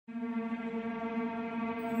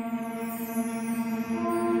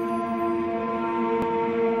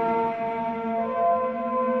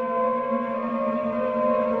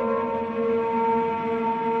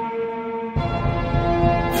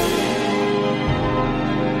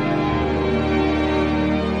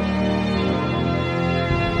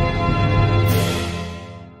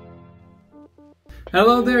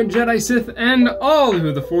Hello there, Jedi, Sith, and all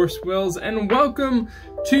who the Force wills, and welcome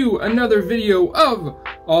to another video of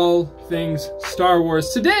all things Star Wars.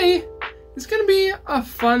 Today is going to be a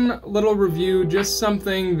fun little review, just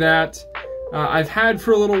something that I've had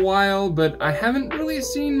for a little while, but I haven't really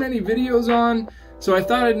seen many videos on, so I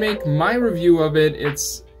thought I'd make my review of it.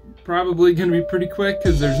 It's probably going to be pretty quick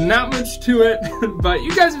because there's not much to it, but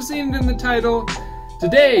you guys have seen it in the title.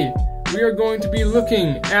 Today, we are going to be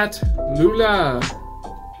looking at Lula,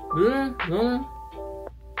 I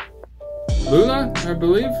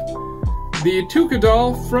believe. The Tooka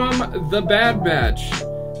doll from The Bad Batch.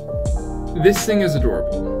 This thing is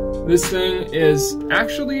adorable. This thing is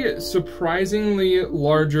actually surprisingly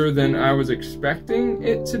larger than I was expecting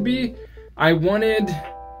it to be. I wanted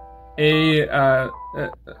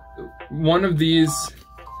one of these.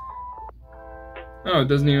 Oh, it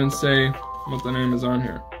doesn't even say what the name is on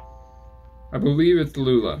here. I believe it's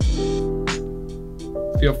Lula.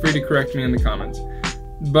 Feel free to correct me in the comments.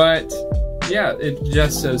 But yeah, it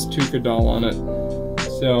just says Tooka doll on it.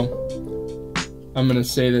 So I'm gonna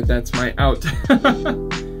say that that's my out.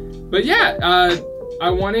 But yeah,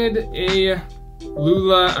 I wanted a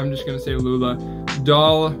Lula, I'm just gonna say Lula,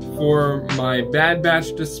 doll for my Bad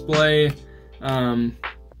Batch display. And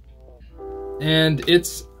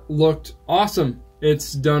it's looked awesome.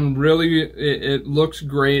 It's done really, it looks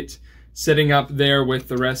great sitting up there with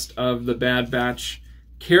the rest of the Bad Batch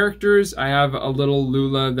characters. I have a little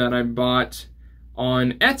Lula that I bought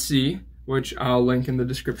on Etsy, which I'll link in the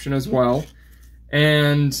description as well.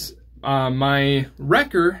 And my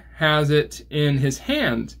Wrecker has it in his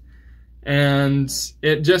hand. And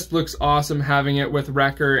it just looks awesome having it with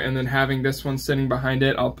Wrecker and then having this one sitting behind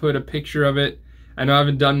it. I'll put a picture of it. I know I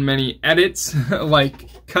haven't done many edits,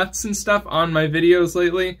 like cuts and stuff on my videos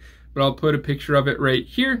lately, but I'll put a picture of it right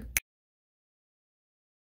here.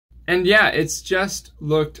 And yeah, it's just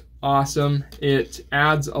looked awesome. It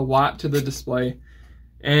adds a lot to the display.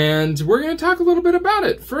 And we're going to talk a little bit about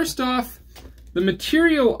it. First off, the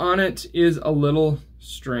material on it is a little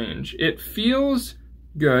strange. It feels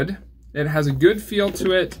good. It has a good feel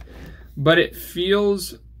to it, but it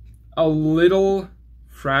feels a little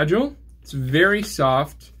fragile. It's very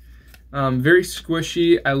soft, very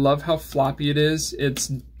squishy. I love how floppy it is.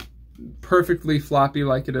 It's perfectly floppy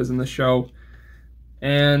like it is in the show.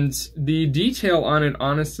 And the detail on it,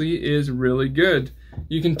 honestly, is really good.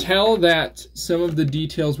 You can tell that some of the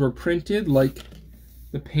details were printed, like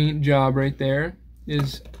the paint job right there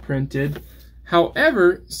is printed.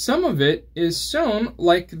 However, some of it is sewn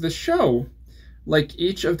like the show. Like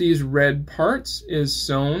each of these red parts is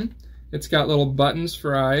sewn. It's got little buttons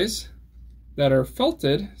for eyes that are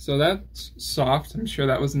felted, so that's soft. I'm sure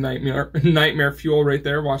that was nightmare fuel right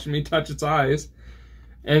there, watching me touch its eyes.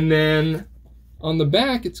 And then on the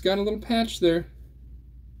back, it's got a little patch there.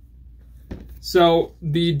 So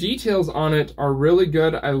the details on it are really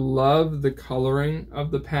good. I love the coloring of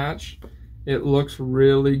the patch. It looks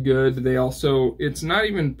really good. They also, it's not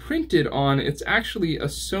even printed on, it's actually a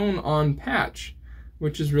sewn on patch,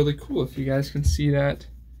 which is really cool. If you guys can see that,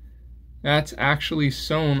 that's actually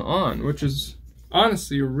sewn on, which is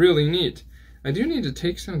honestly really neat. I do need to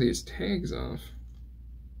take some of these tags off.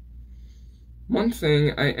 One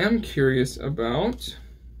thing I am curious about,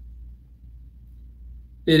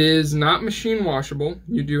 it is not machine washable.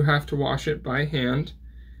 You do have to wash it by hand,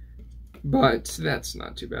 but that's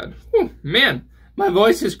not too bad. Whew, man, my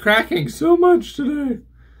voice is cracking so much today.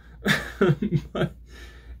 But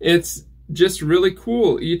it's just really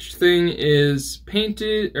cool. Each thing is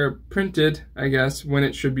painted, or printed, I guess, when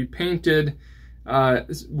it should be painted,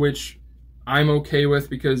 which I'm okay with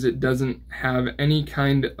because it doesn't have any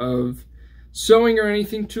kind of sewing or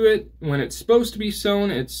anything to it. When it's supposed to be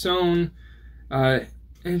sewn, it's sewn, and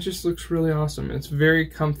it just looks really awesome. It's very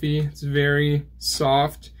comfy, it's very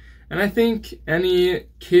soft, and I think any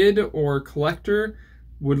kid or collector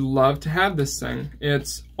would love to have this thing.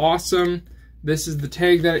 It's awesome. This is the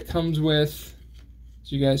tag that it comes with.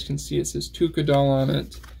 So you guys can see it says Tooka doll on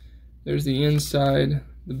it. There's the inside,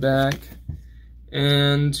 the back,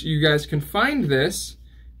 and you guys can find this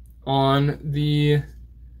on the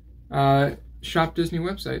Shop Disney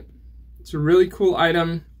website. It's a really cool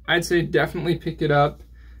item. I'd say definitely pick it up.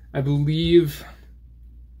 I believe,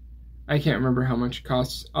 I can't remember how much it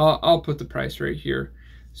costs. I'll put the price right here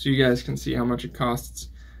so you guys can see how much it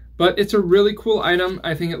costs. But it's a really cool item.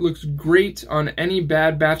 I think it looks great on any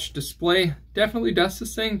Bad Batch display. Definitely dust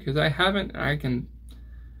this thing because I haven't. I can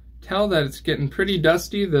tell that it's getting pretty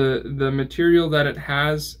dusty. The material that it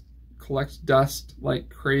has collects dust like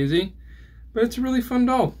crazy. But it's a really fun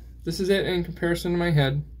doll. This is it in comparison to my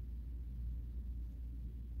head.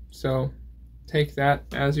 So take that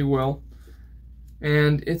as you will.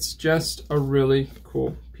 And it's just a really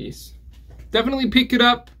cool piece. Definitely pick it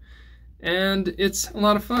up, and it's a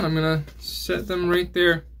lot of fun. I'm gonna set them right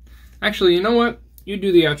there. Actually, you know what? You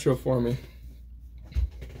do the outro for me.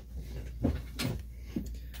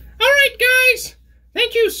 Alright guys,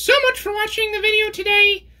 thank you so much for watching the video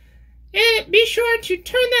today. And be sure to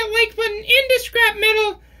turn that like button into scrap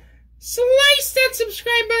metal, slice that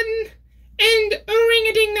subscribe button, and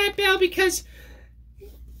ring-a-ding that bell, because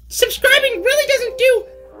subscribing really doesn't do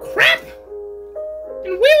crap.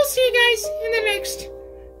 And we'll see you guys in the next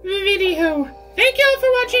video. Thank you all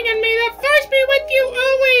for watching, and may the force be with you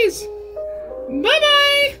always.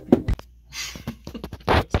 Bye-bye.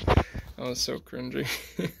 That was so cringy.